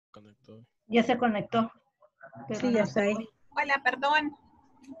Conectó. Ya se conectó. Sí, ya está ahí. Hola, perdón.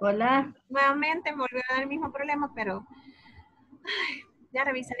 Hola. Nuevamente me volvió a dar el mismo problema, pero ya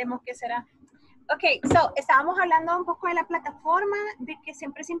revisaremos qué será. Ok, so, estábamos hablando un poco de la plataforma, de que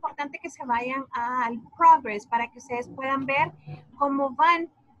siempre es importante que se vayan al progress para que ustedes puedan ver cómo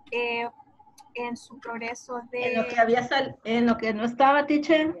van en su progreso de... En lo que no estaba,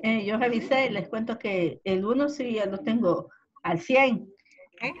 teacher, yo revisé y les cuento que el 1 sí ya lo tengo al 100.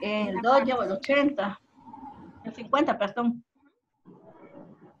 Okay. El 2 llevo el 80. El 50, perdón.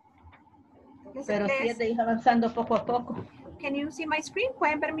 Pero sí es de ir avanzando poco a poco. Can you see my screen?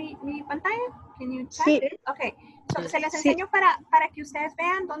 ¿Pueden ver mi pantalla? Can you check? Sí. Ok. So, se les enseño para que ustedes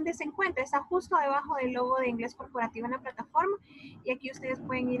vean dónde se encuentra. Está justo debajo del logo de Inglés Corporativo en la plataforma. Y aquí ustedes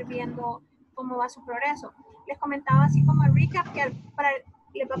pueden ir viendo cómo va su progreso. Les comentaba así como el recap que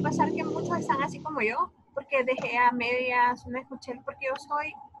les va a pasar que muchos están así como yo, porque dejé a medias, no escuché, porque yo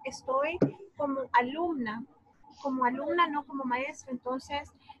estoy como alumna, no como maestra.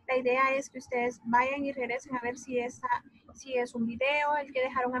 Entonces, la idea es que ustedes vayan y regresen a ver si es un video el que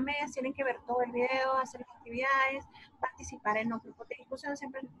dejaron a medias. Tienen que ver todo el video, hacer actividades, participar en los grupos de discusión.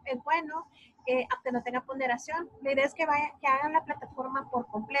 Siempre es bueno, aunque no tenga ponderación. La idea es que hagan la plataforma por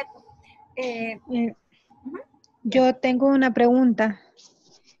completo. Yo tengo una pregunta.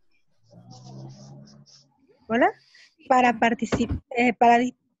 ¿Hola? Para participar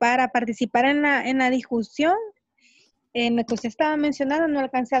en la discusión, en lo que usted estaba mencionando, no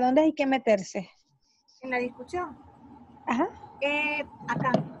alcancé a dónde hay que meterse. En la discusión. Ajá.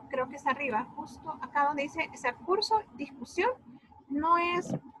 Acá, creo que está arriba, justo acá donde dice ese curso, discusión, no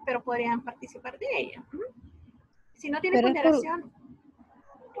es, pero podrían participar de ella. Si no tiene ponderación.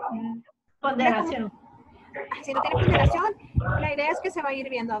 Si no tiene ponderación, la idea es que se va a ir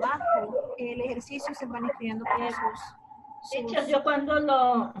viendo abajo. El ejercicio se van escribiendo con sus... Yo cuando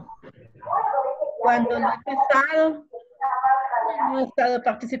lo he empezado, no he estado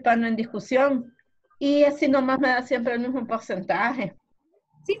participando en discusión y así nomás me da siempre el mismo porcentaje.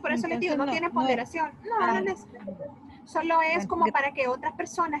 Sí, por eso les digo, no tiene ponderación. Solo es como para que otras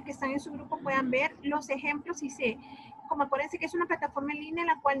personas que están en su grupo puedan ver los ejemplos y como acuérdense que es una plataforma en línea en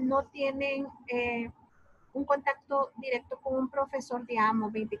la cual no tienen un contacto directo con un profesor,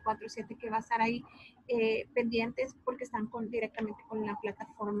 digamos, 24/7 que va a estar ahí pendientes porque están directamente con la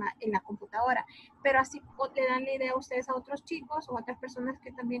plataforma en la computadora. Pero así le dan la idea a ustedes a otros chicos o a otras personas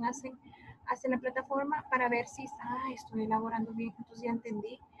que también hacen la plataforma para ver si estoy elaborando bien, entonces ya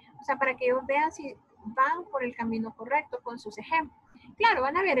entendí. O sea, para que ellos vean si van por el camino correcto con sus ejemplos. Claro,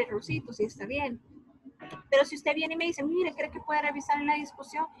 van a ver errorcitos si está bien. Pero si usted viene y me dice, mire, ¿cree que puede revisar en la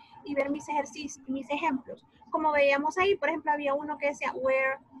discusión y ver mis ejercicios, mis ejemplos? Como veíamos ahí, por ejemplo, había uno que decía,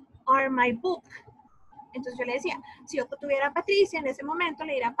 where are my books? Entonces yo le decía, si yo tuviera a Patricia en ese momento,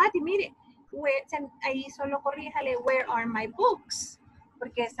 le diría, Pati, mire, ahí solo corríjale, where are my books?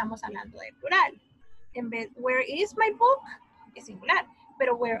 Porque estamos hablando de plural. En vez, where is my book? Es singular.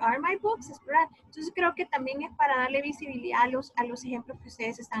 Pero where are my books es plural. Entonces creo que también es para darle visibilidad a los ejemplos que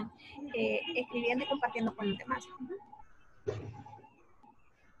ustedes están escribiendo y compartiendo con los demás.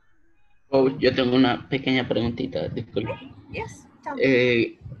 Yo tengo una pequeña preguntita, disculpe. Yes.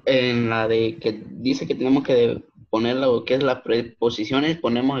 En la de que dice que tenemos que poner lo que es las preposiciones,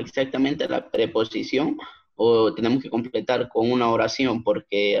 ¿ponemos exactamente la preposición o tenemos que completar con una oración?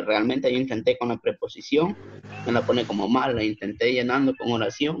 Porque realmente yo intenté con la preposición, me la pone como mala, intenté llenando con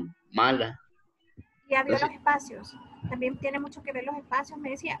oración, mala. Ya vio los espacios, también tiene mucho que ver los espacios, me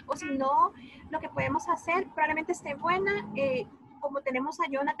decía, o si no, lo que podemos hacer probablemente esté buena, como tenemos a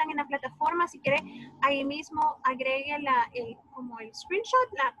Jonathan en la plataforma, si quiere, ahí mismo agregue como el screenshot,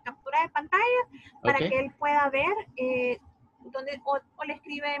 la captura de pantalla, para que él pueda ver o le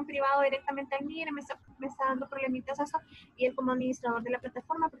escribe en privado directamente a mí, me está dando problemitas eso, y él como administrador de la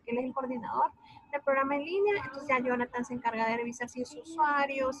plataforma, porque él es el coordinador del programa en línea, entonces ya Jonathan se encarga de revisar si es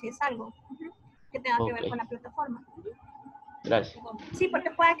usuario, si es algo que tenga que ver con la plataforma. Gracias. Sí, porque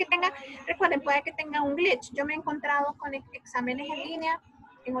recuerden, puede que tenga un glitch. Yo me he encontrado con exámenes en línea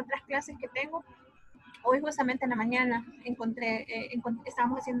en otras clases que tengo. Hoy justamente en la mañana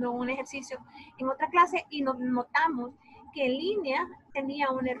estábamos haciendo un ejercicio en otra clase y nos notamos que en línea tenía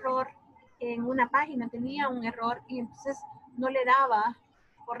un error en una página, tenía un error y entonces no le daba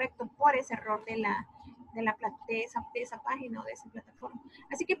correcto por ese error de esa página o de esa plataforma.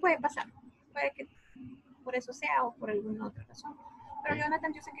 Así que puede pasar. Puede que por eso sea o por alguna otra razón. Pero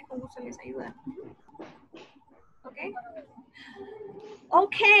Jonathan, yo sé que con gusto les ayuda. ¿Ok?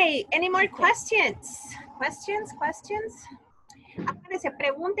 Ok, any more questions? Questions? Acuérdense,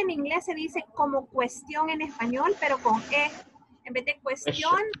 pregunta en inglés se dice como cuestión en español, pero con E En vez de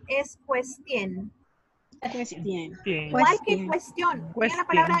cuestión, es cuestión. Cuestión. Igual que cuestión. Tiene la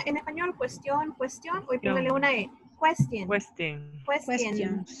palabra en español, cuestión, hoy póngale una E. Question.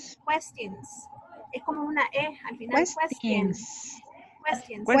 Questions. Es como una E al final. Questions.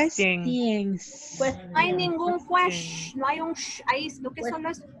 No hay ningún question, no hay un sh ahí, sino que solo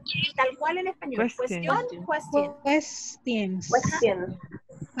es tal cual en español. Cuestión. Questions.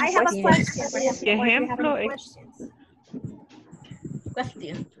 I have a question. Por ejemplo,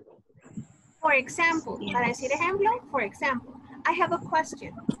 Question. For example, para decir ejemplo, for example, I have a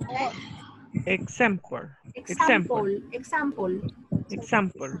question. Example.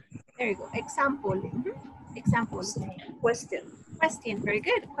 There you go. Example. Example. Question. Very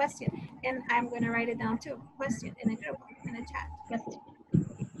good. Question. And I'm going to write it down too. Question in a group, in a chat.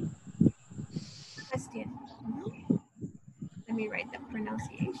 Question. Let me write the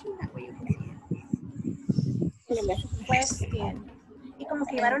pronunciation. That way you can see it. Question. Y como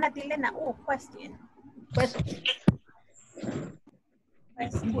que llevar una tilde en la U. Question.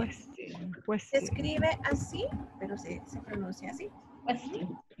 Se escribe así, pero se pronuncia así.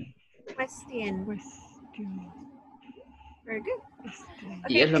 Question. Very good.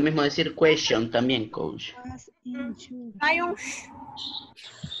 Y es lo mismo decir question también, coach. Hay un sh.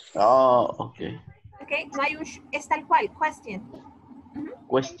 Oh, ok. Ok, no hay un sh. Es tal cual. Question.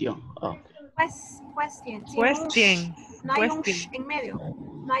 Question. Okay. Question. No hay un sh en medio.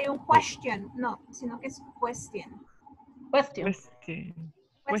 No hay un question. No, sino que es question. Question.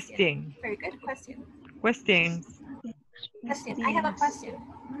 Very good. Question. Questions. Question. I have a question.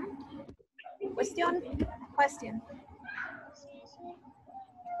 Question.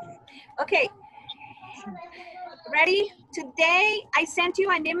 Okay. Ready? Today I sent you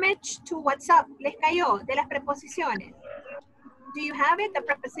an image to WhatsApp. Les cayó de las preposiciones. Do you have it? The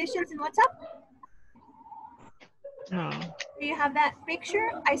prepositions in WhatsApp? No. Do you have that picture?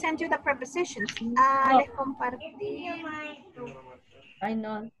 I sent you the prepositions. Les compartí. I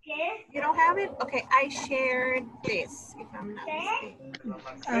know. You don't have it? Okay, I shared this, if I'm not mistaken.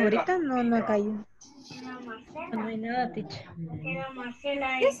 Ahorita no cayó. No hay nada, teacher.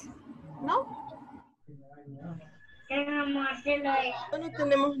 Yes? No? No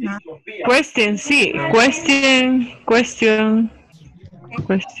tenemos nada. Question, sí. Question.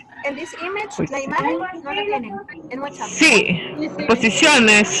 En this image, la imagen no la tienen en WhatsApp. Sí.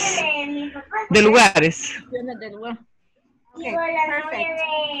 Posiciones de lugares. Okay, perfect.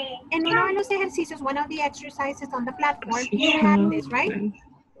 En uno de los ejercicios, one of the exercises on the platform, you had this, right?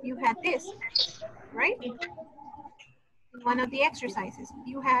 You had this, right? One of the exercises,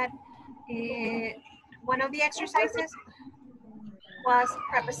 you had, one of the exercises was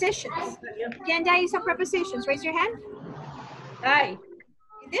prepositions. ¿Quién ya hizo prepositions? Raise your hand. Ay.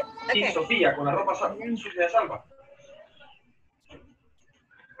 You did? Okay. Sofía, con la ropa sucia de Salva.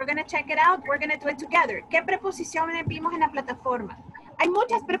 We're going to check it out. We're going to do it together. ¿Qué preposiciones vimos en la plataforma? Hay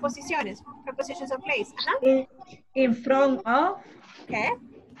muchas preposiciones. Prepositions of place. In front of. Okay.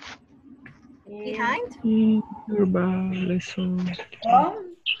 Behind. In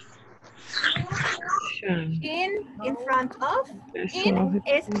front of. In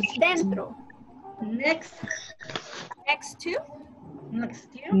es dentro. Next to. And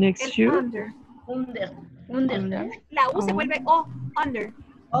under. Under. La U se vuelve O. Under.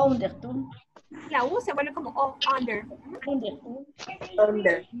 Under. La U se vuelve como O. Under.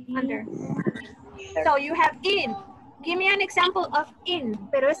 Under. So you have in. Give me an example of in.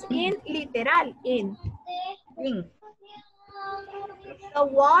 Pero es in literal. In. The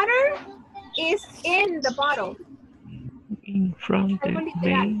water is in the bottle. In front of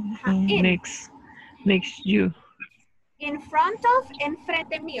me. Next you. In front of,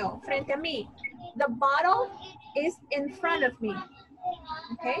 enfrente mío, frente a mí. The bottle is in front of me.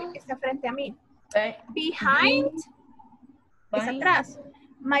 Okay, está frente a mí. Behind es atrás.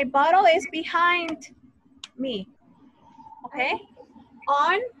 My bottle is behind me. Okay.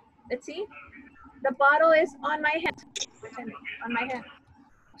 On, let's see. The bottle is on my hand. On my hand.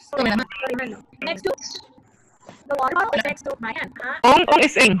 Next to. The water bottle is next to my hand. On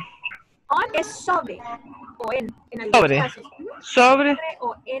es en. On es sobre o en algunos casos. Sobre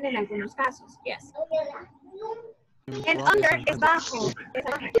o en algunos casos. Yes. And under es bajo. Es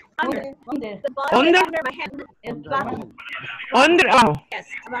under. The bottle is under my hand. Es bajo. Under abajo. Yes,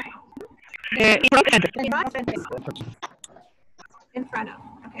 abajo. In front of.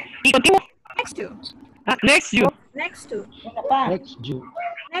 Okay. Y continuo. Next to. Next you. Next to.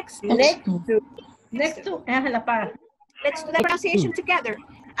 Next to es la par. Let's do the pronunciation together.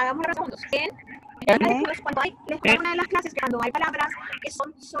 Hagamos los segundos. In. Entonces, cuando hay, les cuento una de las clases que cuando hay palabras que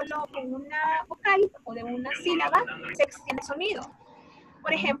son solo con una vocal o de una sílaba, se extiende el sonido.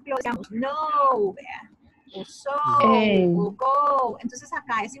 Por ejemplo, digamos, no, vea, o so, o go. Entonces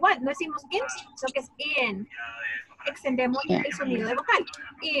acá es igual, no decimos in, sino que es in. Extendemos el sonido de vocal.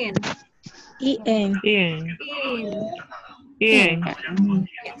 In. I-N. In. In. In.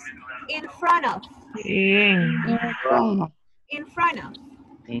 Yes. In front of. In. In front of. In front of.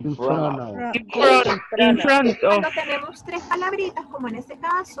 In front of. Cuando tenemos tres palabritas, como en este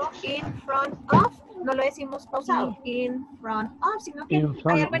caso, in front of, no lo decimos pausado, in front of, sino que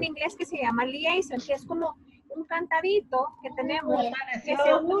hay algo en inglés que se llama liaison, que es como un cantadito que tenemos, que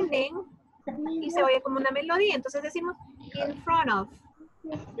se unen y se oye como una melodía. Entonces decimos in front of.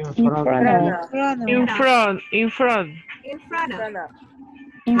 In front. In front. In front of.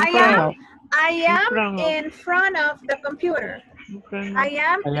 I am in front of the computer. I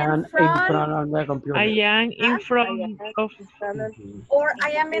am in front of the computer. I am in front of. Or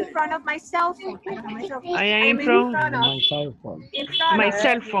I am in front of my cell phone. I am in front of My cell phone. my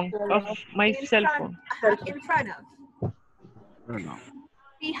cell phone. Of my cell phone. In front of.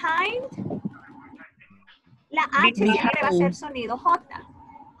 Behind. La H siempre va a ser sonido J.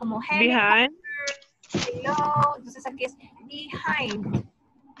 Como Behind. Below. Entonces aquí es behind.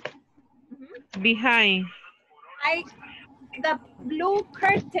 Behind. The blue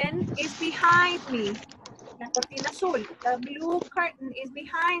curtain is behind me. La cortina azul. The blue curtain is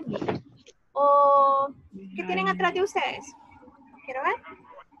behind me. O, ¿qué tienen atrás de ustedes? ¿Quiero ver?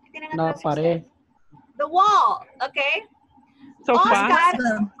 ¿Qué tienen atrás de pared. ustedes? The wall, okay. Sofá.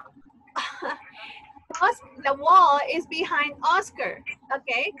 The wall is behind Oscar,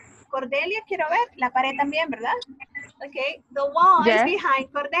 okay. Cordelia, quiero ver. La pared también, ¿verdad? Okay. The wall is behind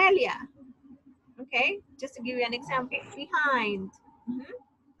Cordelia. Okay, just to give you an example, behind.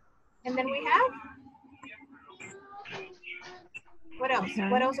 And then we have, what else?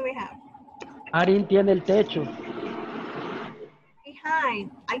 What else do we have? Arin tiene el techo.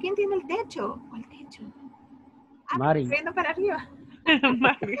 Behind. ¿Alguien tiene el techo? ¿Cuál techo? Mari. Viendo para arriba.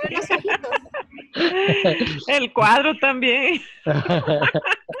 Los ojitos. El cuadro también.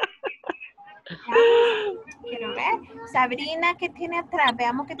 Quiero ver. Sabrina, ¿qué tiene atrás?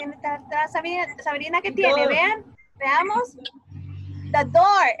 Veamos qué tiene atrás. Sabrina, ¿qué tiene? Vean. Veamos. The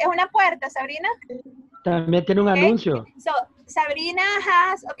door. Es una puerta, Sabrina. También tiene un anuncio. So, Sabrina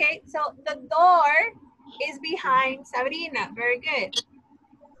has, okay, so the door is behind Sabrina. Very good.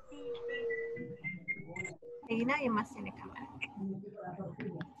 Y nadie más tiene cámara.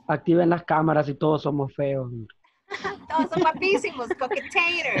 Activen las cámaras y todos somos feos. Todos son guapísimos.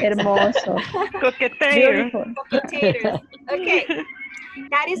 Coquetators. Hermoso. Coquetero. Coquetators. Okay.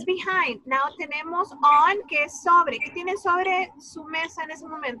 That is behind. Now tenemos on, que es sobre. ¿Qué tiene sobre su mesa en ese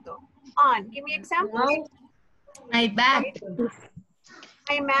momento? On. Give me examples. My bag.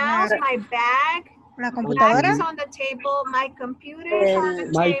 My mouse, my bag. La My computadora. bag is on the table. My computer is on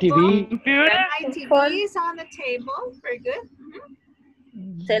the My table. TV. Computer. My TV is on the table. Very good.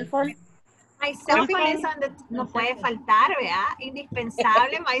 Cell phone. My cell phone is on the, no puede faltar, ¿verdad?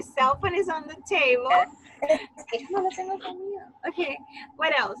 Indispensable. My cell phone is on the table. No lo tengo conmigo. Okay,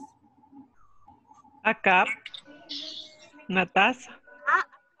 what else? A cup. Una taza.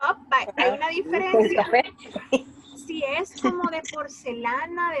 Hay una diferencia. Si es como de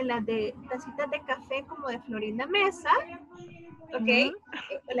porcelana, de las de tacitas de café como de Florinda Mesa, ok,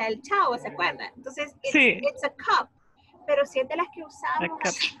 la del Chavo, ¿se acuerdan? Entonces, it's a cup. Pero si es de las que usamos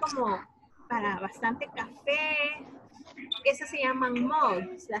así como para bastante café, esas se llaman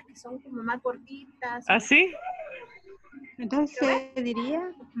mugs, las que son como más gorditas. ¿Así? Entonces se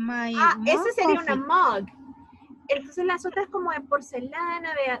diría my ese sería coffee. una mug. Entonces las otras como de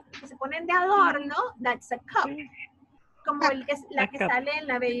porcelana, que se ponen de adorno, that's a cup. Como la que sale en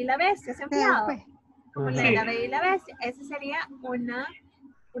La Bella y la Bestia, ¿se ha empleado? Como la de La Bella y la Bestia. Esa sería una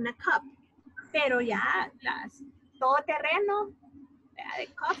cup. Pero ya las todoterreno de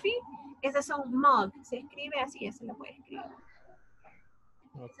coffee, esas son mug. Se escribe así, eso lo puede escribir.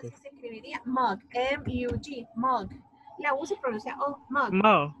 Okay. Eso se escribiría mug, M-U-G, mug. La U se pronuncia mug.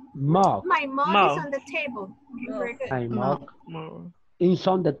 Mug. My mug is on the table. Very good. My mug is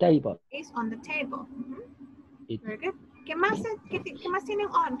on the table. Is on the table. Very good. ¿Qué más tienen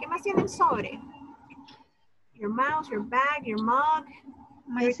on? ¿Qué más tienen sobre? Your mouse, your bag, your mug,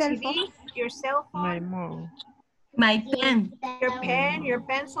 your TV, your cell phone. My pen. Your pen, your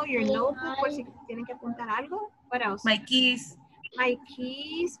pencil, your notebook, por si tienen que apuntar algo. What else? My keys. My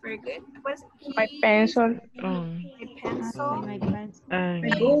keys, very good. Keys, My pencil. my pencil. My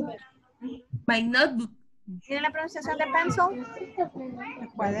book. My notebook. ¿Tiene la pronunciación de pencil?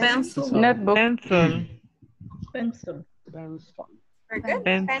 Pencil. Netbook. Pencil. Pencil. Very good.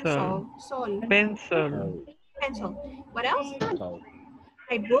 Pencil. Sol. Pencil. Pencil. What else?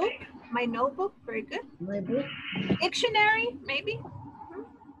 My book, my notebook. Very good. My book. Dictionary, maybe.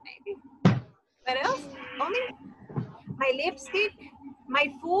 Maybe. What else? Only. My lipstick.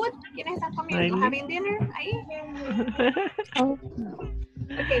 My food. ¿Quiénes están comiendo? My Having dinner. Ahí.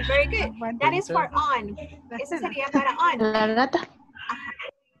 Okay, very good. That is for on. Eso sería para on. La gata.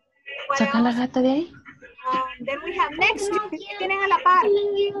 What Saca la else? gata de ahí. Then we have next to. ¿Qué tienen a la par?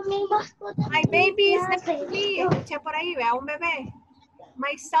 My baby is next to me. Escuché por ahí, vea, un bebé.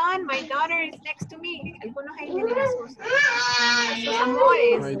 My son, my daughter is next to me. Algunos ahí tienen a sus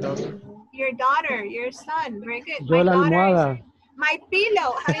amores. Your daughter, your son. Very good. Yo My la daughter almohada. is my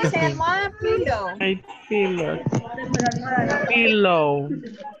pillow. How do you say almohada? Pillow. I pillow. Pillow.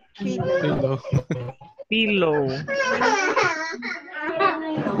 Pillow.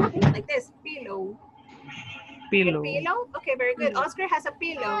 Like this, pillow. Pillow. Pillow? Okay, very good. Oscar has a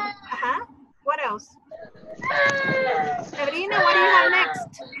pillow. Uh-huh. What else? Sabrina, what do you have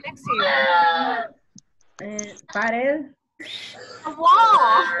next? Next to you. Pared. The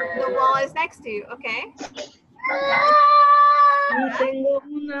wall. The wall is next to you, okay? Y tengo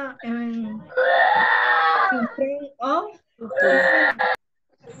una in front of.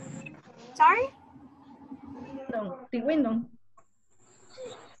 Sorry? No, the window.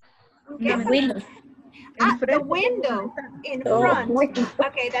 Okay. The window. The window in front.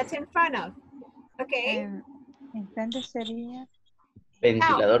 Okay, that's in front of. Okay. Enfrente sería.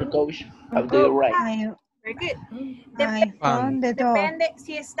 Ventilador, coach. How do you write? Very good. From the door. Depende,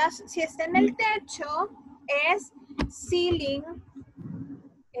 si está en el techo, es ceiling,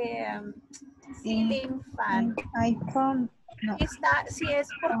 ceiling fan. iPhone. No. Si es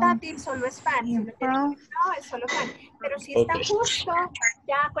portátil, solo es fan. Si lo tiene conectado, es solo fan. Pero si está justo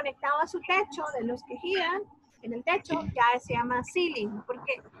ya conectado a su techo, de los que giran en el techo, ya se llama ceiling,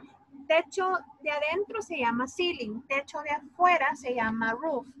 porque techo de adentro se llama ceiling, techo de afuera se llama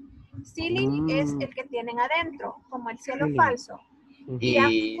roof. Ceiling es el que tienen adentro, como el cielo falso. Y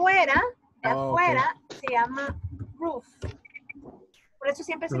afuera, se llama roof. Por eso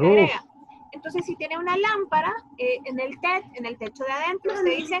siempre se le agrega. Entonces, si tiene una lámpara en el techo de adentro, se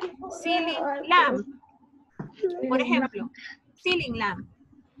dice ceiling lamp. Por ejemplo, ceiling lamp.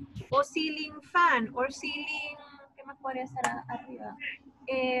 O ceiling fan. O ceiling, ¿qué más podría estar arriba?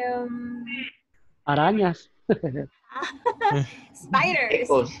 Arañas. Spiders.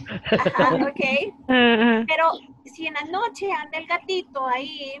 Ajá, ok. Pero si en la noche anda el gatito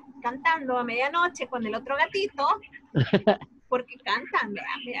ahí cantando a medianoche con el otro gatito, porque cantan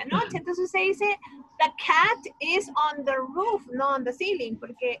a medianoche, entonces se dice the cat is on the roof, no on the ceiling,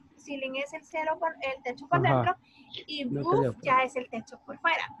 porque ceiling es el cielo, el techo por dentro, y roof ya es el techo por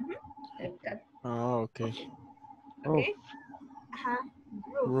fuera. Ok. Ok. Ajá.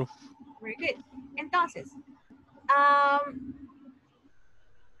 Roof. Very good. Entonces,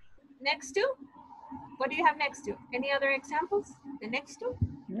 next to? What do you have next to? Any other examples? The next to?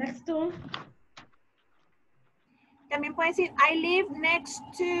 Next to. También puede decir, I live next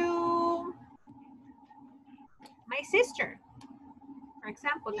to my sister. For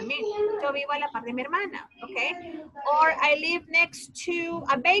example, también, yo vivo a la par de mi hermana, okay? Or I live next to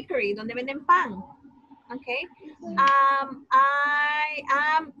a bakery, donde venden pan. Okay, I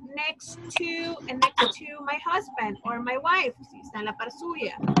am next to my husband or my wife, si está en la par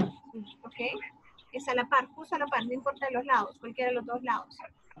suya, okay, es a la par, justo a la par, no importa de los lados, cualquiera de los dos lados,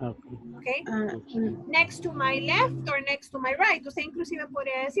 okay, next to my left or next to my right, usted inclusive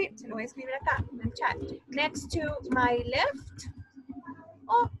podría decir, se lo voy a escribir acá en el chat, next to my left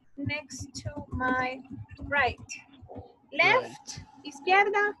o next to my right, left,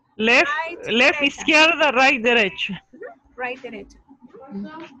 izquierda, left, left, izquierda, right, derecho. Right, derecho.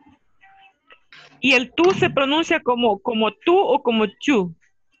 ¿Y el tú se pronuncia como tú o como chu?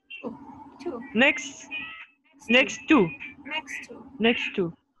 Two. Next to. Next to. Next to. Next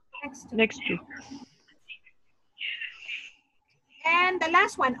to. Next to. And the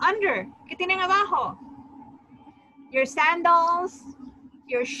last one, under. ¿Qué tienen abajo? Your sandals,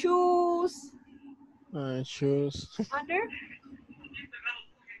 your shoes. Shoes. Under.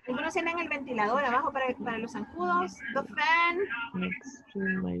 Algunos tienen el ventilador abajo para los zancudos. The fan. Next to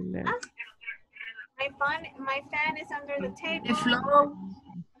my left. My fan is under the table. The floor.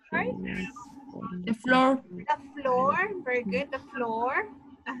 Sorry? The floor. The floor. Very good. The floor.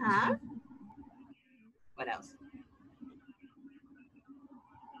 Uh-huh. What else?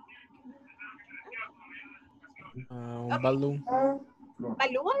 Un balloon.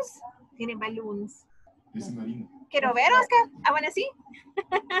 Balloons. Tiene balloons. Quiero ver, Oscar. I wanna see.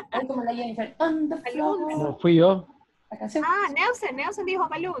 Como la Jennifer. On the Balloons. No, fui yo. La canción. Ah, Nelson dijo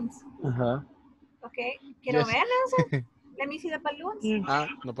balloons. Ajá. Okay. Quiero Yes. ver, Nelson. Let me see the balloons. Ah,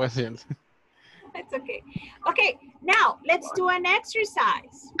 no puede ser. It's okay. Okay, now let's do an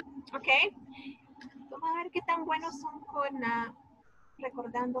exercise. Okay. Vamos a ver qué tan buenos son con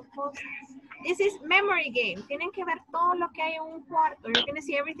recordando cosas. This is memory game. Tienen que ver todo lo que hay en un cuarto. You're going to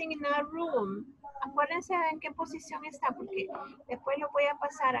see everything in a room. Acuérdense de en qué posición está, porque después lo voy a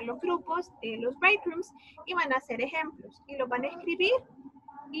pasar a los grupos de los break rooms y van a hacer ejemplos. Y los van a escribir.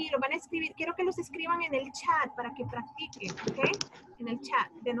 Quiero que los escriban en el chat para que practiquen, ¿ok? En el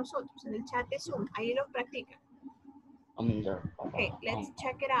chat de nosotros, en el chat de Zoom. Ahí los practican. Okay, let's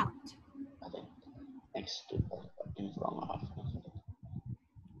check it out. Next to in front of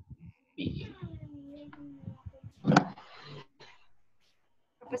B.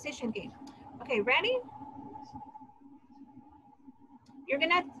 Preposition game. Okay, ready? You're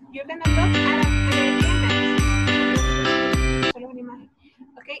gonna look at an image. Solo una imagen.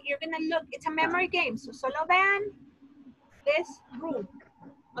 Okay, you're gonna look. It's a memory game. So solo vean this room.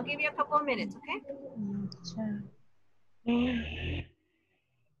 I'll give you a couple of minutes, okay?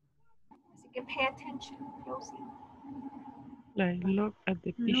 Así que pay attention closely. Like look at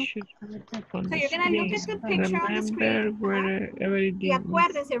the picture on So the you're gonna look at the picture on the screen. Remember where everything Y is.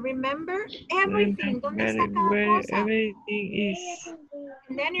 acuérdense, remember everything. ¿Dónde está cada Where cosa? everything is.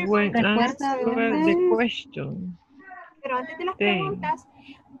 And then you're When going to answer answer. the question. Pero antes de las Then. preguntas,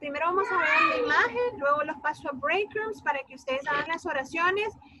 primero vamos a ver la imagen, luego los paso a break rooms para que ustedes hagan las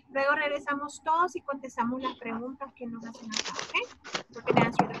oraciones, luego regresamos todos y contestamos las preguntas que nos hacen acá, ¿ok? We're going to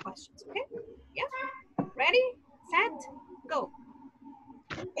answer the questions, ¿ok? Yeah? Ready, set, go.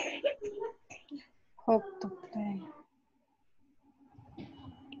 Hope to play.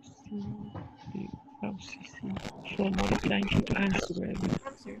 For more time to answer.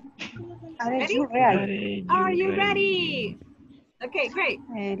 Answer. Are Ready? you ready? Are you ready? Okay, great.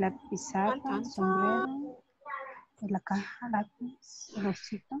 La pizarra, Tan, tan, sombrero, la caja, lápiz, el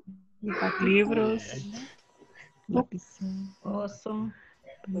osito, el patito, Libros, book, Oso.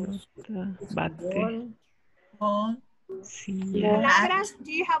 pelota, bate, On. silla, Palabras,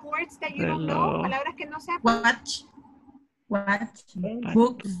 do you have words that you don't know? reloj, Palabras que no sepan. Watch. Watch. pato,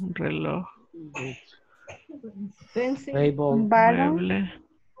 Books. reloj, Pencil. Table. un balón, mueble,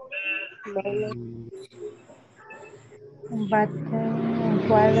 un bate, un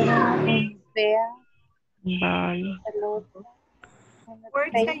cuadro, un vea, ball, pelota,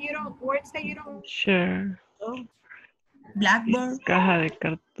 Words that you don't. chair, Blackboard. caja de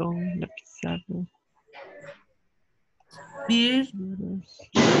cartón, la pizarra, Beer. libros,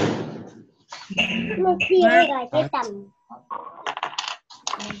 No quiere galleta.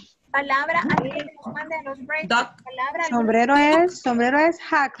 Palabra, antes de que nos manden los breaks. Duck. Palabra. sombrero es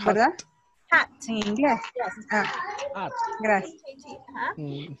hat, ¿verdad? Hat. En inglés. Ah, Hat. gracias. Ajá.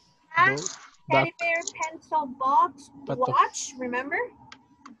 Do- Teddy duck. bear, pencil, box, Pato. watch, remember?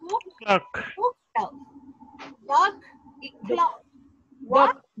 Book, clock, bookshelf. Dog y clock.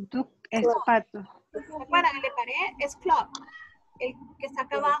 What? Duck es pato. ¿Se acuerdan? El de pared es clock. El que está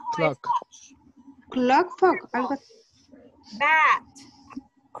acá abajo Clock. es watch. Clock, fog, algo. Bat.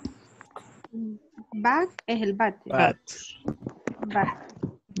 Bat es el bate. bat, Bat.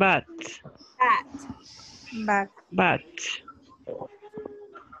 bat, Bat. Bat. bat,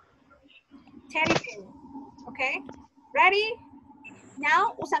 Teddy bear. Okay. Ready?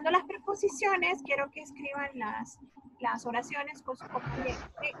 Now, usando las preposiciones, quiero que escriban las oraciones con su compañero.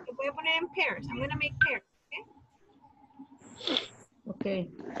 Okay? Lo voy a poner en pairs. I'm going to make pairs. Okay?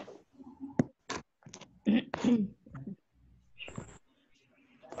 Ok.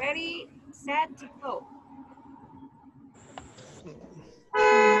 Ready, set, go.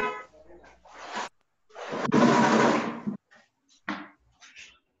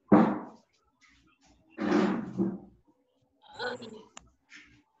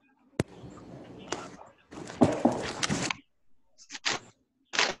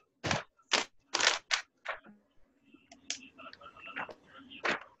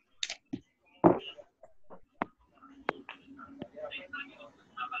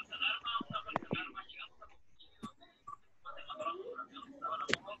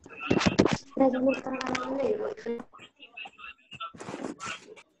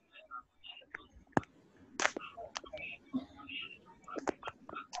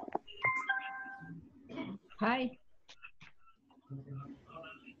 Hi.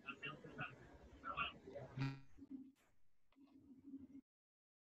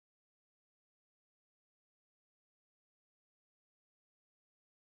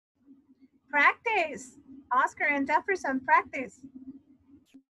 Practice. Oscar and Jefferson, practice.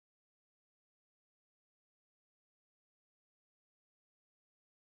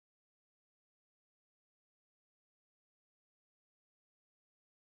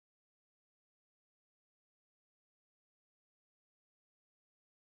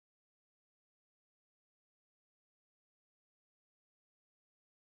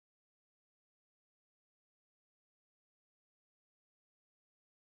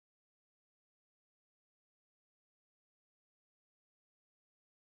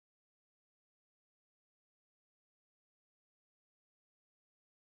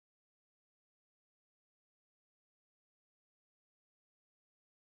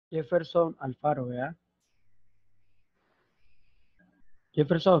 Jefferson Alfaro, ¿verdad?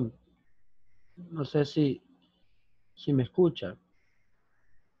 Jefferson, no sé si me escucha.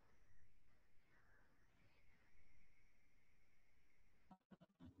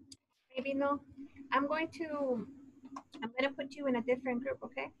 Maybe no. I'm going to put you in a different group,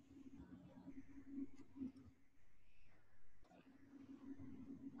 okay?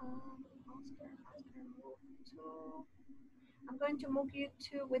 I'm going to move you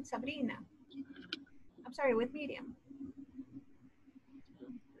to with Sabrina. I'm sorry, with Miriam.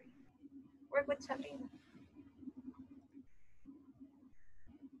 Work with Sabrina.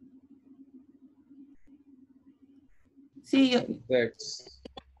 Sí,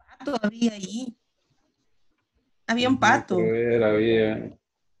 pato había ahí. Había un pato. Había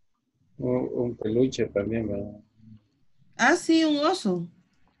un peluche también, ¿verdad? Ah, sí, un oso.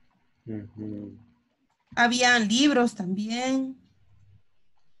 Ujú. Habían libros también.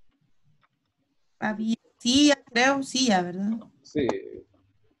 Había silla, creo, silla, ¿verdad? Sí.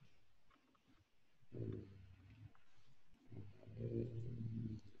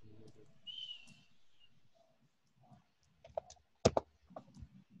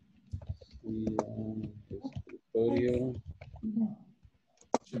 Escritorio,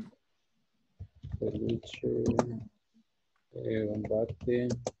 peluche, un bate,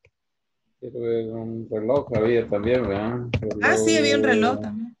 quiero ver un reloj había también, ¿verdad? Ah, sí, había un reloj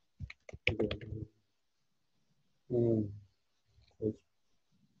también. Mm, pues,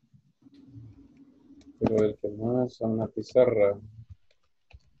 quiero ver qué más, una pizarra,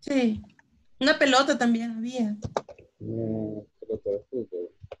 Sí. Una pelota también había. una pelota de fútbol.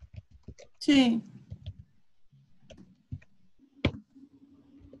 Sí.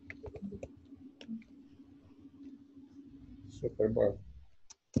 Super bueno.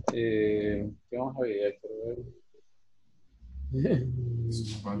 ¿Qué más había? Quiero ver.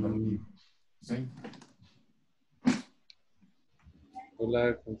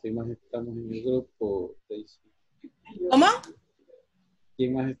 Hola, ¿con quién más estamos en el grupo, Daisy? ¿Cómo?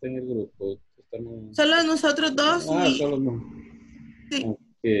 ¿Quién más está en el grupo? Estamos... Solo nosotros dos y solo no. sí. Ok.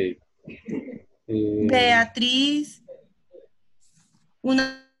 Beatriz.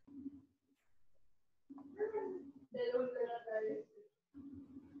 Una.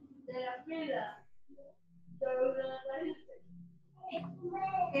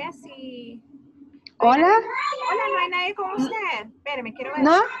 Sí. Hola. Hola, no hay nadie con usted. Espérame, quiero ver.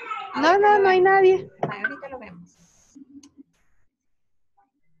 No, Ahorita no hay nadie. Ay, ahorita lo vemos.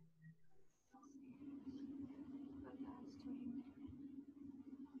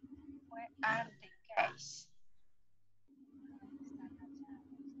 Where are the guys?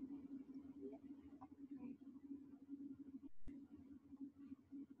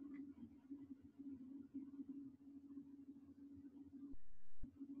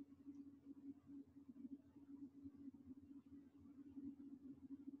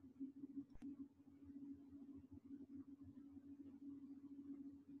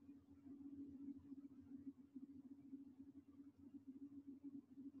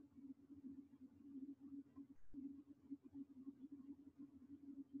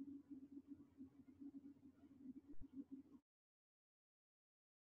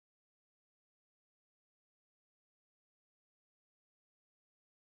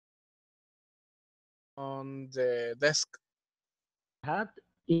 On the desk. Hat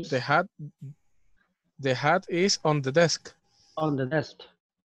is The hat is on the desk. on the desk.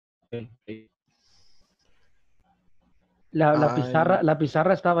 Okay. La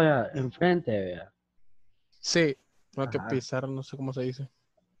pizarra estaba enfrente, ¿verdad? Sí, no que Ajá. pizarra, no sé cómo se dice.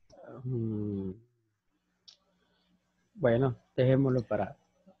 Bueno, dejémoslo para.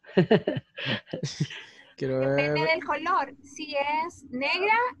 Quiero Depende ver. del color. Si es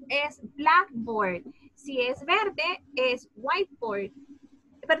negra, es blackboard. Si es verde, es whiteboard.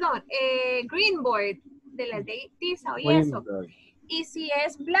 Perdón, greenboard, de las de tiza o yeso. Y si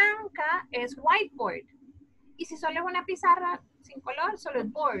es blanca, es whiteboard. Y si solo es una pizarra sin color, solo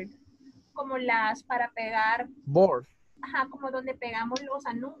es board. como las para pegar, Board. ajá, como donde pegamos los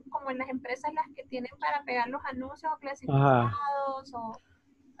anuncios, como en las empresas las que tienen para pegar los anuncios o Ajá. clasificados o,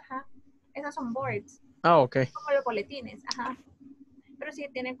 ajá, esas son boards, Ah, ok. como los boletines, ajá. Pero si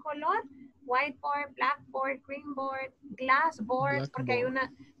tienen color, whiteboard, blackboard, greenboard, glassboard, porque hay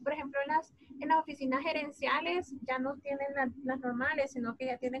una, por ejemplo, en las oficinas gerenciales ya no tienen las normales, sino que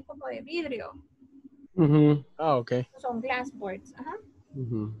ya tienen como de vidrio. Ah, ok. Son glassboards, ajá.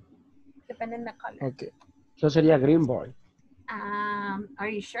 Dependen de color. Ok. Eso sería green boy.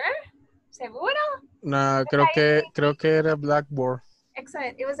 Are you sure? ¿Seguro? No, creo que era Blackboard.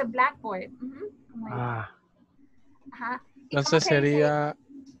 Excellent. It was a blackboard. Ah. Ajá. Entonces sería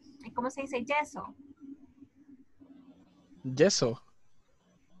 ¿Y cómo se dice yeso? yeso.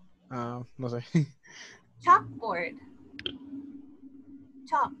 Ah, no sé. Chalkboard.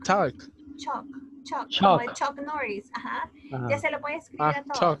 Chalk. Talk. Chalk. Chalk. Chalk. Como de Chuck Norris. Ajá. Ajá. Ya se lo puede escribir a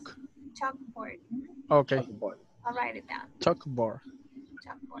todos. Chalk. Chalkboard. Ok. I'll write it down. Chalkboard.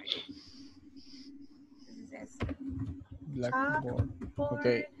 Chalkboard. This is Blackboard. Ok.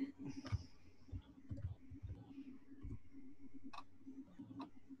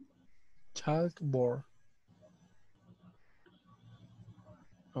 Chalkboard.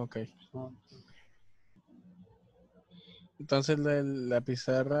 Ok. Entonces la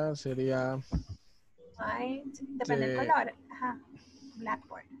pizarra sería White. Depende del color. Ajá.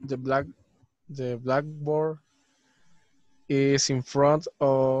 Blackboard. The blackboard is in front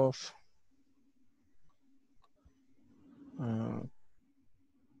of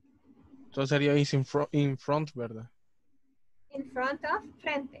entonces sería is in front, ¿verdad? In front of,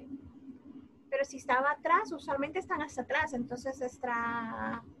 frente. Pero si estaba atrás, usualmente están hasta atrás, entonces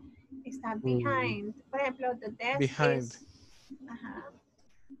está behind. Por ejemplo, the desk Behind. is, ajá.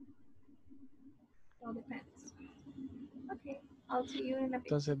 All depends. Okay, I'll see you in a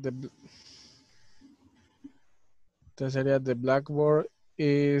bit. Entonces sería the blackboard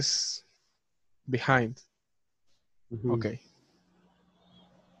is behind. Ok.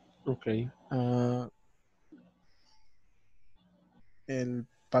 Ok. El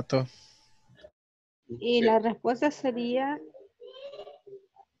pato. Y la respuesta sería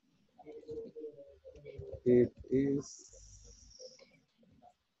It is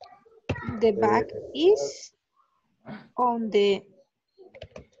the bag is on the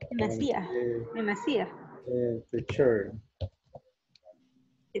en la silla. the chair.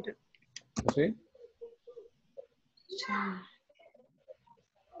 ¿Sí?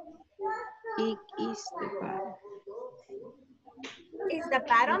 It is the bag. Is the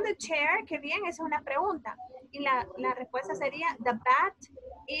bat on the chair? Qué bien, esa es una pregunta. Y la respuesta sería, the bat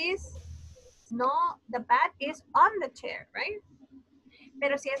is, no, the bat is on the chair, right?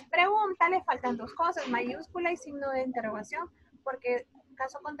 Pero si es pregunta, le faltan dos cosas, mayúscula y signo de interrogación, porque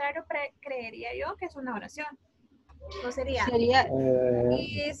caso contrario, creería yo que es una oración. No sería,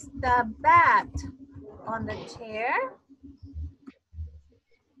 is the bat on the chair?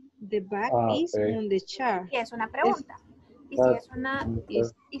 The bag is on the chair. Y es una pregunta.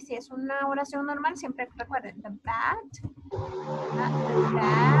 Y si es una oración normal, siempre recuerden, the bat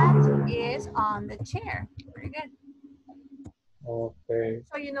is on the chair. Very good. Okay.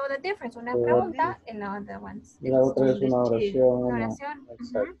 So you know the difference. Una pregunta y la otra la otra es una oración. Una oración.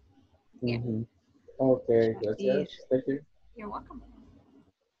 Exacto. Yeah. Okay, gracias. Thank you. You're welcome.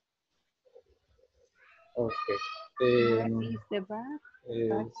 Okay. Where is the bag?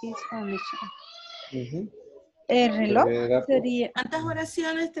 Bag is on the chair. El reloj sería. ¿Cuántas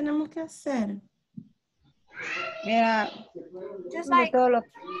oraciones tenemos que hacer? Just like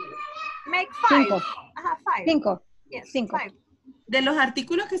make 5. Ajá, 5. 5. De los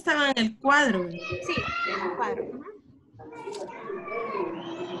artículos que estaban en el cuadro. Sí, en el cuadro.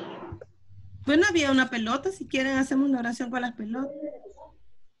 Bueno, había una pelota. Si quieren, hacemos una oración con las pelotas.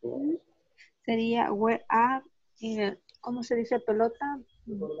 Sería where are, ¿cómo se dice pelota?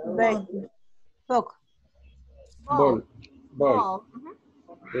 Ball.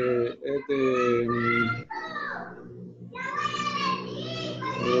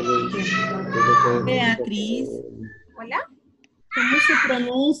 Beatriz. Hola. ¿Cómo se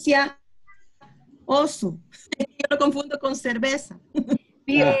pronuncia oso? Yo lo confundo con cerveza.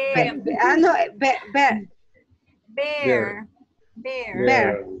 Bear.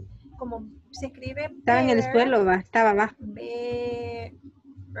 Como se escribe bear. Estaba en el suelo, estaba abajo. Bear.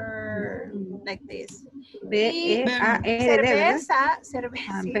 Like this. B-E-A-R-D.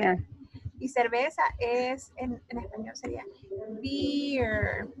 Cerveza. Y cerveza es, en español sería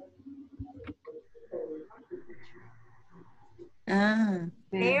beer.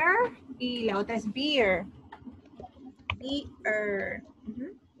 Bear y la otra es beer. Beer.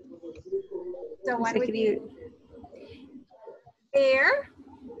 the one with the bear,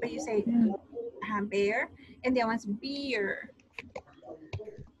 but you say bear, and the other one's beer.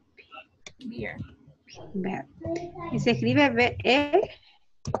 Beer. Bear. Y se escribe B-E.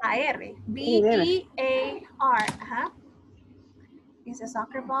 A-R. B-E-A-R. Is a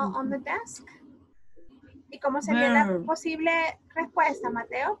soccer ball on the desk? ¿Y cómo sería la posible respuesta,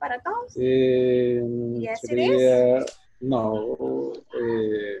 Mateo, para todos? Yes, sería, it is. No.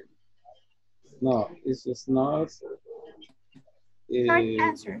 No, it's not. Correct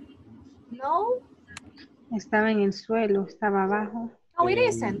answer. No. Estaba en el suelo, estaba abajo. No, it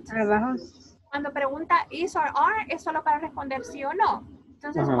isn't. Abajo. Cuando pregunta is or are, es solo para responder sí o no.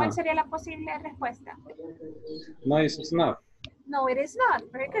 Entonces, ¿cuál sería la posible respuesta? No, it's not. No, it is not.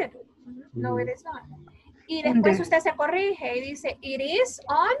 Very good. No, it is not. Y después usted se corrige y dice, it is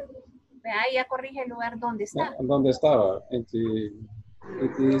on. Vea, ya corrige el lugar donde está. ¿Dónde estaba? It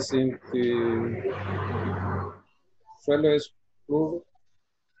is in the suelo es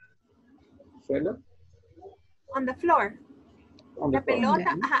suelo. On the floor. On la the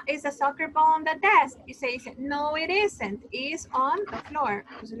pelota, is a soccer ball on the desk. Y se dice, no, it isn't. It's on the floor.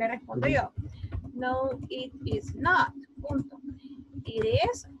 Entonces le respondo yo, no, it is not. Punto. It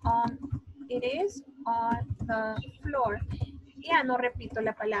is on the floor. Ya no repito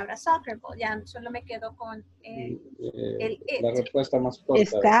la palabra soccer ball, ya solo me quedo con el it. La respuesta más corta.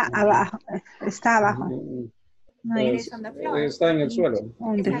 Está abajo. Está abajo. No, it is on the floor. Está en el suelo.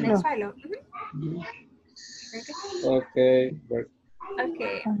 Está en el suelo. Okay.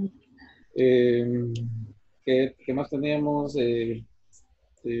 Okay. ¿Qué más teníamos? ¿El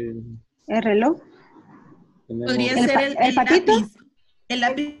reloj? Podría ser el patito. lápiz. El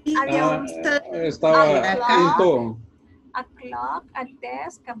lápiz. Estaba junto. A clock, a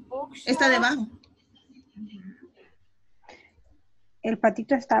desk, a bookshelf. Está debajo. El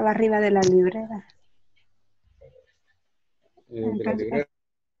patito estaba arriba de la librera.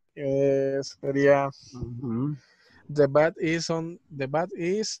 Sería the bat is on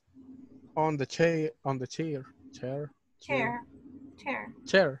the chair.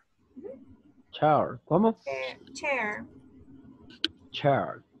 ¿Cómo?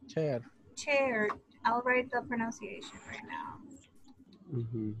 Chair. I'll write the pronunciation right now.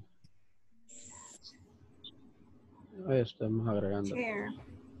 Estamos agregando. Chair.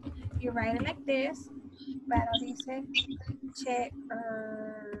 You write it like this, pero dice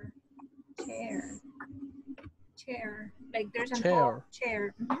chair. Like there's an O,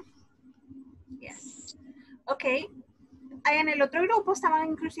 chair. Yes. Okay. En el otro grupo estaban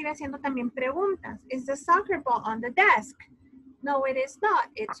inclusive haciendo también preguntas. Is the soccer ball on the desk? No, it is not.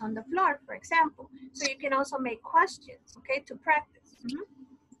 It's on the floor, for example. So you can also make questions, okay, to practice.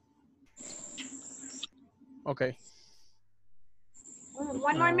 Okay.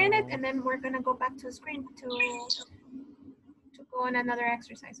 One more minute, and then we're going to go back to the screen to go on another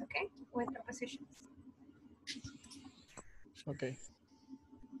exercise, okay, with prepositions. Okay.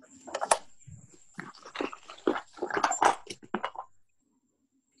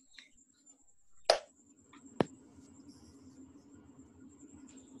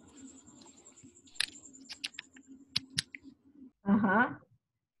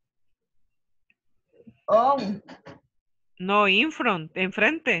 On. No, in front,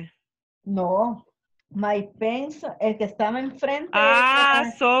 enfrente. No. My pencil, el que estaba enfrente.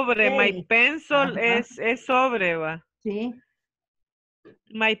 Sobre. My pencil es sobre, va. Sí.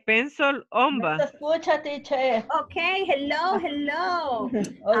 My pencil on, va. No se escucha, teacher. Ok, hello.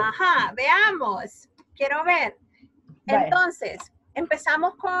 Veamos. Quiero ver. Entonces,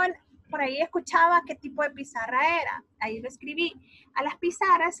 empezamos con, por ahí escuchaba qué tipo de pizarra era. Ahí lo escribí. A las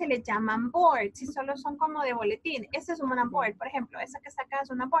pizarras se les llaman boards y solo son como de boletín. Este es una board, por ejemplo. Esa que está acá es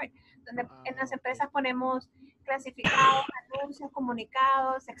una board, donde en las empresas ponemos clasificados, anuncios,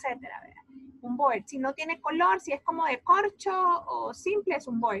 comunicados, etcétera. ¿Verdad? Un board. Si no tiene color, si es como de corcho o simple, es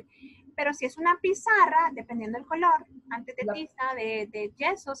un board. Pero si es una pizarra, dependiendo del color, antes de tiza, de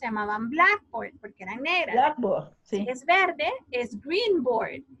yeso, se llamaban blackboard, porque eran negras. Blackboard, sí. Si es verde, es green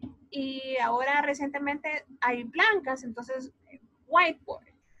board. Y ahora recientemente hay blancas, entonces whiteboard.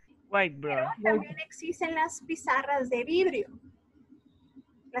 Pero también existen las pizarras de vidrio,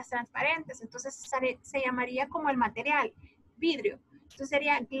 las transparentes, entonces se llamaría como el material, vidrio. Entonces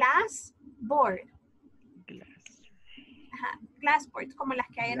sería glass board. Glass board, como las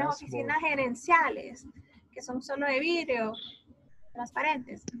que hay en las oficinas gerenciales, que son solo de vidrio,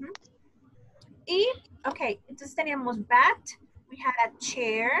 transparentes. Y, entonces teníamos bat. We had a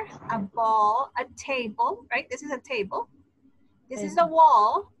chair, a ball, a table, right? This is a table. This is the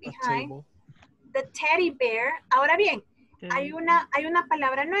wall behind. The teddy bear. Ahora bien, hay una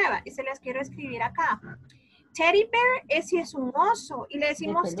palabra nueva y se las quiero escribir acá. Teddy bear es un oso y le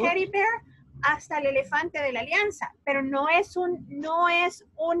decimos teddy bear hasta el elefante de la alianza, pero no es un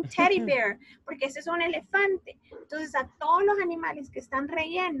teddy bear porque ese es un elefante. Entonces a todos los animales que están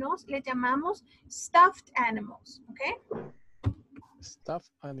rellenos les llamamos stuffed animals, ¿ok?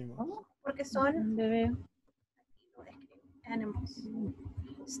 Stuffed animals. Porque son animals.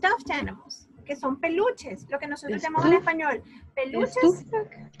 Stuffed animals, que son peluches, lo que nosotros llamamos en español peluches,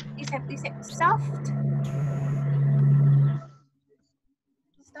 y se dice stuffed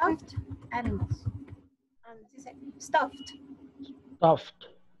animals. Dice stuffed. Stuffed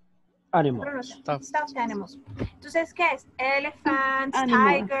animals. Stuffed animals. Entonces, ¿qué es? Elephants,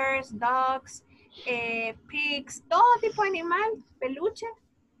 tigers, dogs, pigs, todo tipo de animal, peluche,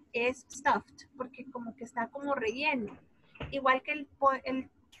 es stuffed, porque como que está como relleno. Igual que el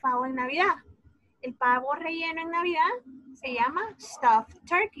pavo en Navidad. El pavo relleno en Navidad se llama stuffed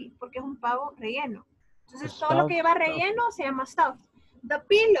turkey, porque es un pavo relleno. Entonces, todo lo que lleva relleno se llama stuffed. The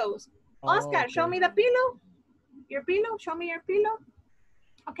pillows. Oscar, show me the pillow. Your pillow, show me your pillow.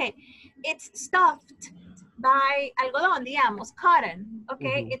 Okay, it's stuffed by algodón, digamos, cotton.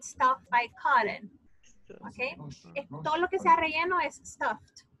 Okay, it's stuffed by cotton. Okay, todo lo que sea relleno es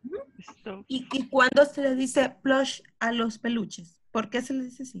stuffed. ¿Y cuándo se le dice plush a los peluches? ¿Por qué se le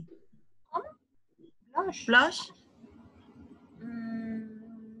dice así? ¿Cómo? Plush. ¿Plush?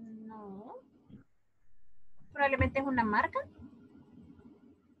 No. Probablemente es una marca.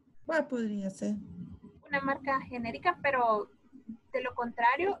 Bueno, podría ser. Una marca genérica, pero de lo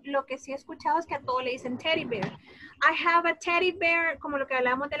contrario, lo que sí he escuchado es que a todo le dicen teddy bear. I have a teddy bear, como lo que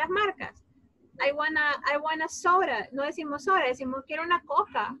hablamos de las marcas. I want a soda. No decimos soda, decimos quiero una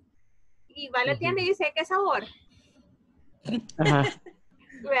coca. Y va a la tienda y dice, ¿qué sabor? Ajá.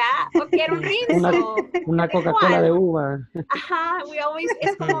 O quiero un rinzo. Una Coca-Cola de uva. Ajá,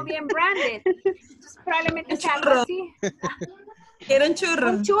 es como bien branded. Entonces probablemente sea algo así. Quiero un churro.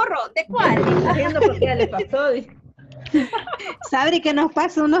 ¿Un churro? ¿De cuál? Está viendo por qué ya le pasó. Sabri, que nos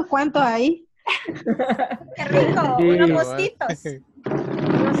pasa unos cuantos ahí. Qué rico, Sí. unos gustitos.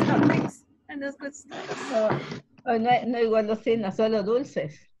 Unos toppings. Unos gustitos. No hay golosinas, solo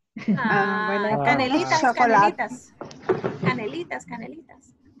dulces. Bueno, Canelitas, chocolate. canelitas.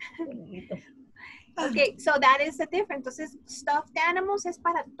 Ok, so that is the difference. Entonces, stuffed animals es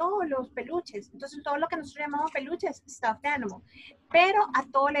para todos los peluches. Entonces, todo lo que nosotros llamamos peluches, stuffed animal. Pero a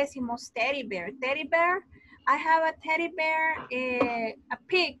todo le decimos teddy bear. Teddy bear, I have a teddy bear, a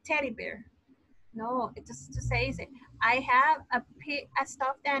pig teddy bear. No, entonces se dice, I have a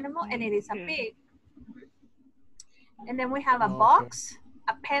stuffed animal and it is a pig. And then we have a box,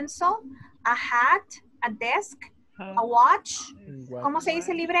 a pencil, a hat, a desk, a watch. ¿Cómo se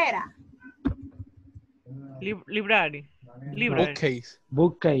dice librera? Library. Bookcase.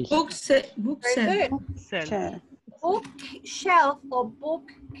 Bookcase. Very good. Bookshelf o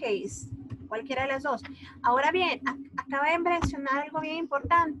bookcase. Cualquiera de las dos. Ahora bien, acaba de mencionar algo bien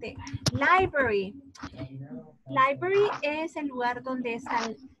importante. Library. Library es el lugar donde está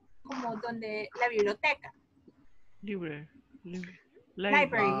donde la biblioteca. Library.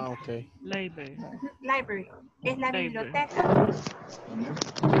 Library. Ah, ok. Library. Library. Es la biblioteca.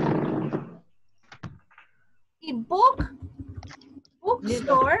 Y bookstore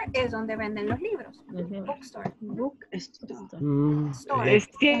es donde venden los libros. Bookstore. Bookstore. Es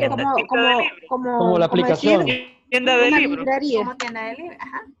tienda, Como la aplicación. tienda de una libros. librería. Como tienda de libros.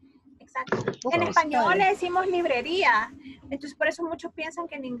 Ajá. Exacto. En español le decimos librería. Entonces, por eso muchos piensan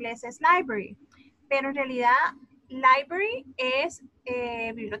que en inglés es library. Pero en realidad, library es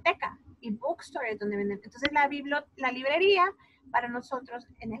biblioteca. Y bookstore es donde venden. Entonces, la librería, para nosotros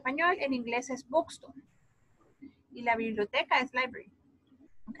en español, en inglés es bookstore. Y la biblioteca es library.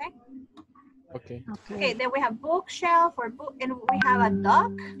 Okay? Okay, then we have bookshelf and we have a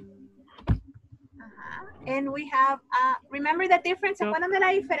duck. And we have, remember the difference? ¿Se acuerdan de la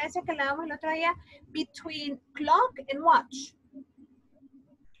diferencia que le damos el otro día? Between clock and watch.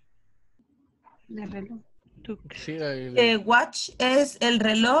 De reloj. Sí, Watch es el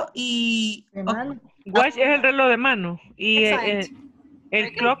reloj y... Watch es el reloj de mano. Y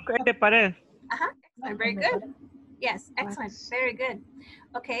el clock es de pared. Ajá, very good. Yes, excellent, very good.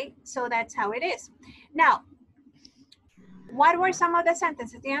 Okay, so that's how it is. Now, what were some of the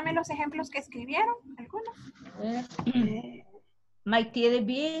sentences? Díganme los ejemplos que escribieron, algunos. My teddy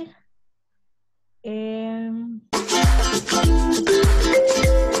bear.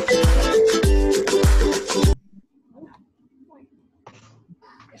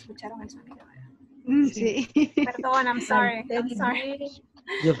 Escucharon el sonido. Sí. Perdón, I'm sorry.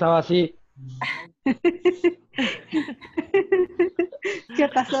 Yo estaba así. ¿Qué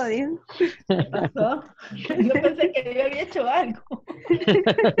pasó, Diego? ¿Qué pasó? Yo pensé que yo había hecho algo.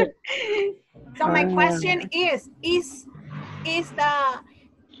 So my question is the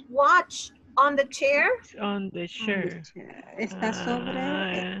watch on the chair? On the chair. Está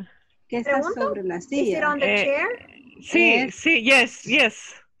sobre... ¿Qué está Pregunto, sobre la is it silla? on the chair? Sí, sí, yes.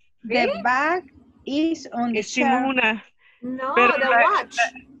 The bag is on the Hicimos chair. una. No, Pero the watch.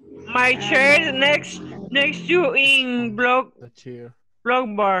 My chair next you in block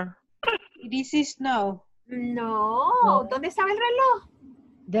bar. This is no. No, ¿dónde estaba el reloj?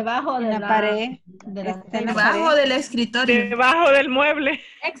 Debajo de la pared. Debajo del escritorio. Debajo del mueble.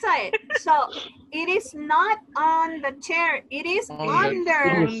 Excellent. So it is not on the chair. It is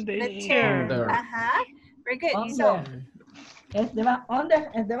under the chair. Ajá. Very good. Under. So Es debajo. Under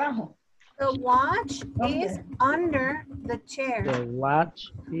es debajo. the watch is under the chair. The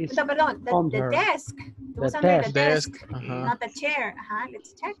watch is No, perdón, the under. desk. It was The under the desk. desk, Ajá. not the chair. Ajá,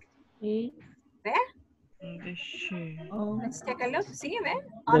 let's check. There. The chair. Let's take a look. See, ¿ve?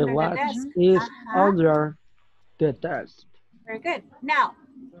 The Under the watch desk. is Ajá. under the desk. Very good. Now,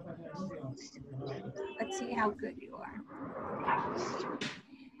 let's see how good you are.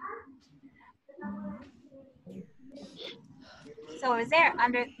 So is there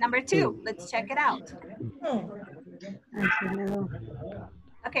under number 2? Let's check it out.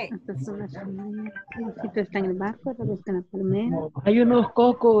 Okay. Está en el barco, otro está en la palmera. Hay unos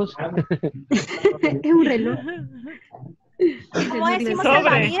cocos. Es un reloj. ¿Cómo decimos Sobre.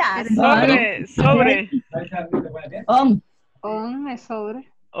 salvavidas? Sobre. On. On es sobre.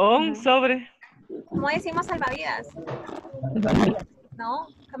 On, sobre. ¿Cómo decimos salvavidas? No,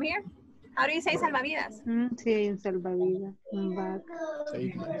 come here. How do you say salvavidas? Sí, hay un salvavidas. Un vaca.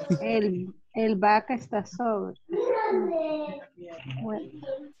 El vaca está sobre. Bueno.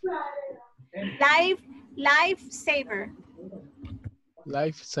 Life saver.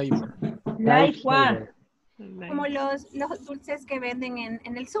 Life saver. Life one. Como los dulces que venden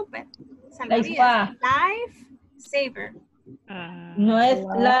en el súper. Life Salvavidas. one. Life saver. No es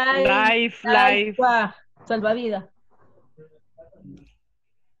Life. Salvavidas.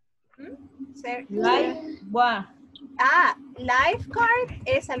 Life one. Lifeguard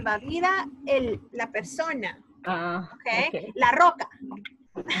es salvavidas la persona. Okay. La roca.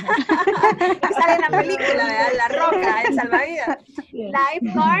 Sale en la película, ¿verdad? La roca, el salvavidas.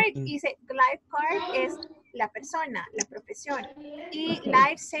 Lifeguard es la persona, la profesión. Y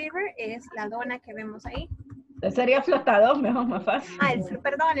lifesaver es la dona que vemos ahí. Sería flotador, mejor, más fácil.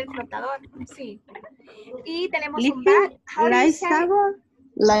 Perdón, el flotador, sí. Y tenemos un lifesaver.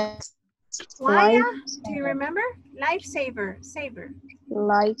 Waya, do you remember? Lifesaver.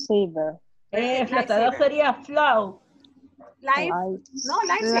 Lifesaver. Flotador sería flow.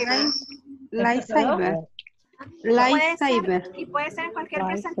 Lifesaver. Lifesaver. Y puede ser en cualquier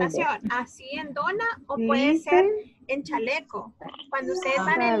presentación, así en dona o puede ser en chaleco. Cuando ustedes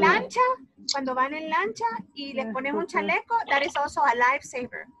van en lancha, y les ponen un chaleco, that is also a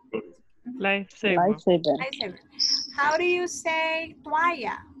lifesaver. Lifesaver. How do you say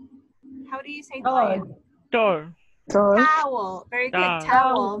toalla? How do you say toalla? Door. Towel. Very good.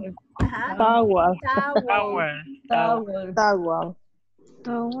 Towel.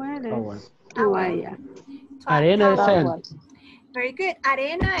 Toalla. Arena es sand. Very good.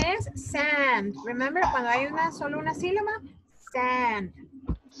 Arena es sand. Remember, cuando hay solo una sílaba, sand.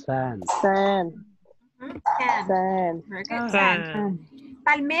 Sand. Sand. Very good. Sand.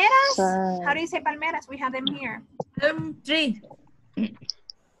 Palmeras. How do you say palmeras? We have them here. Tree.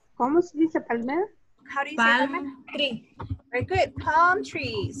 ¿Cómo se dice palmera? How do you say palmera? Tree. Very good. Palm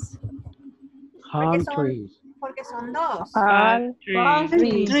trees. Porque son dos. Palm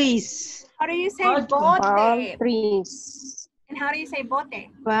trees. How do you say bote? Palm trees. And how do you say bote?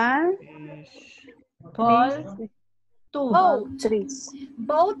 Boat trees.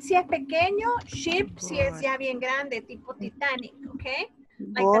 Boat si es pequeño, ship si es ya bien grande, tipo Titanic, ¿ok?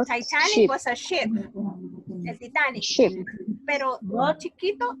 Like the Titanic was a ship. El Titanic. Ship. Pero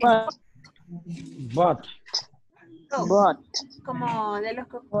chiquito es Boat. Boat. como de los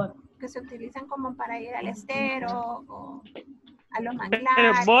que se utilizan como para ir al estero o a los Pero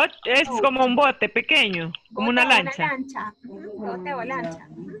manglares. boat es como un bote pequeño, como una lancha. Una lancha. Bote o lancha.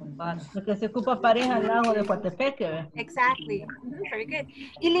 Lo que se ocupa pareja al lago de Coatepeque. Exactly. Very good.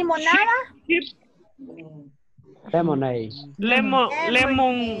 ¿Y limonada? Lemonade. Lemon.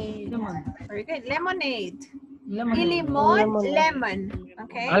 Very good. Lemonade. Y limón, lemon.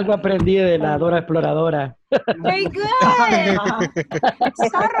 Okay. Algo aprendí de la Dora Exploradora. Very good.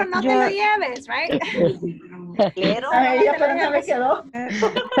 Zorro, no te lo lleves, right? Velero. Ay, ya, pero no me quedó.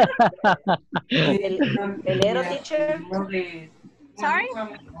 Velero, teacher. Sorry?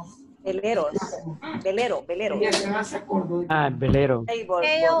 Veleros. Velero. Ah, velero. Sailboat.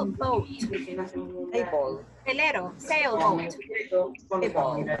 Table. Velero. Sailboat.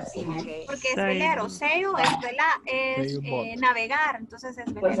 Okay. Porque es velero. Sail es navegar. Entonces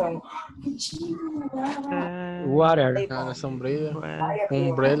es velero. Water. La sombrilla.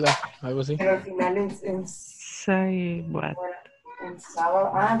 Umbrella, algo así. Pero al final en Sailboat.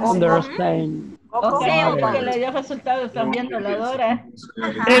 sábado. Understand. Ok, Sailboat. que le dio resultado, están viendo la Dora.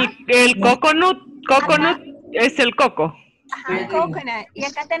 El coconut es el coco. Ajá, coconut. Y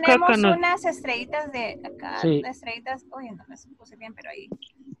acá tenemos Coconut. unas estrellitas de acá, Sí. unas estrellitas, oye, no las puse bien, pero ahí.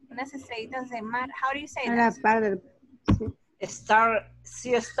 Unas estrellitas de mar. How do you say A la that? par del... Star.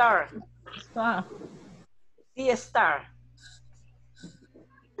 Sea star. Ah, Sea star.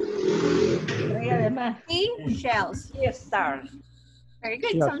 estrella de mar. Seashells. Sea star. Very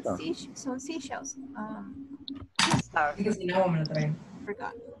good. Yeah, Son, star. son seashells. Star. Que si no, me lo traen.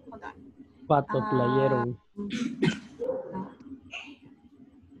 Forgot. Hold on. Pato playero.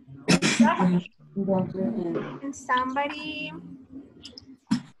 And somebody.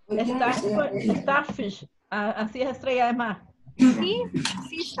 Starfish. Ah, así es estrella de mar. Sí,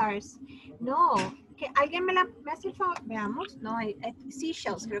 sea stars. No, que alguien me hace el favor. Veamos. No, hay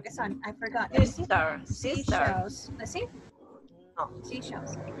seashells, creo que son. I forgot. Sea star. Sea star. Seashells. ¿Así? No.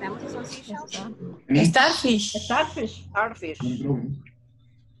 Seashells. Veamos si son seashells. Starfish. Starfish. Starfish.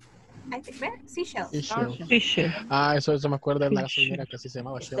 I think, ¿ven? Seashells. Fisher. Ah, eso me acuerda de la gasolinera que así se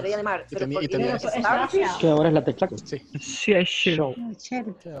llamaba. Shells. Estrella de mar. Y tenía ese Starfish. Que ahora es la Texaco. Sí. Seashell.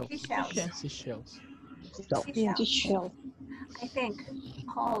 Seashells. Seashells. Seashells. I think.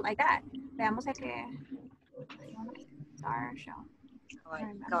 Called like that. Veamos el que. Star shell.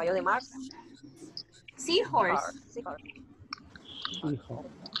 Caballo de mar. Seahorse. Seahorse.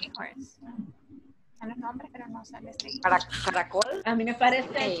 Seahorse. Son los nombres, pero no sale este. Caracol. A mí me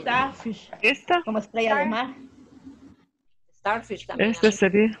parece Starfish. ¿Esta? Como estrella de mar. Starfish también. Esta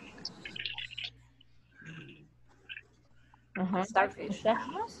sería. Ajá. Starfish.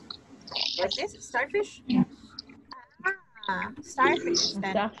 Vamos. What's this? Starfish? Ah, starfish.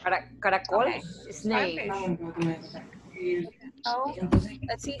 Then. Caracol. Okay. Snake. Starfish. Oh,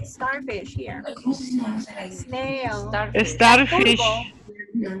 let's see. Starfish here. Snail. Starfish.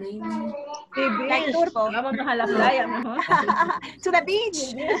 Like turbo. Vámonos a la playa mejor. To the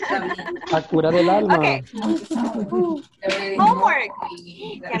beach. A curar el alma. Okay. Homework.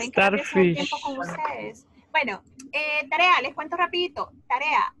 Ya ven que no pierdo Starfish. tiempo con ustedes. Bueno, tarea, les cuento rapidito.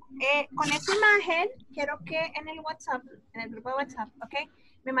 Tarea. Con esa imagen, quiero que en el WhatsApp, en el grupo de WhatsApp, ¿ok?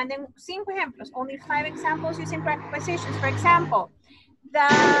 Me manden 5 ejemplos. Only 5 examples using prepositions. For example,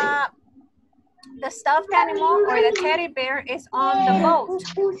 the stuffed animal or the teddy bear is on the boat.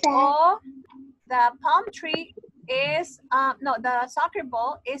 Or the palm tree is, the soccer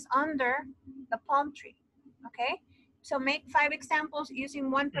ball is under the palm tree. Okay? So make 5 examples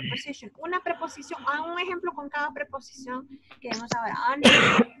using one preposition. Una preposición, un ejemplo con cada preposición que vemos ahora. Under,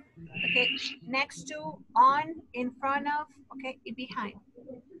 okay, next to, on, in front of, okay, y behind.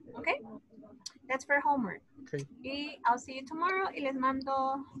 Okay? That's for homework. Okay. Y I'll see you tomorrow y les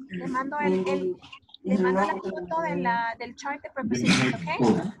mando la foto del chart de prepositions, okay?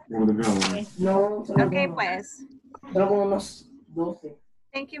 Okay, pues. Solo como unos 12.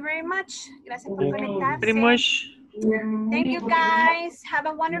 Thank you very much. Gracias por conectarse. Pretty much. Thank you guys. Have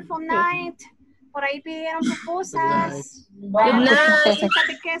a wonderful night. Por ahí pidieron pupusas. Vamos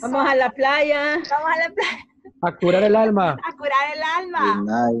a la playa. Vamos a la playa. A curar el alma. A curar el alma.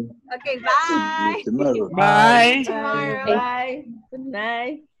 Okay, bye. Bye. Tomorrow. Bye. Good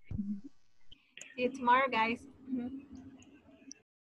night. See you tomorrow, guys.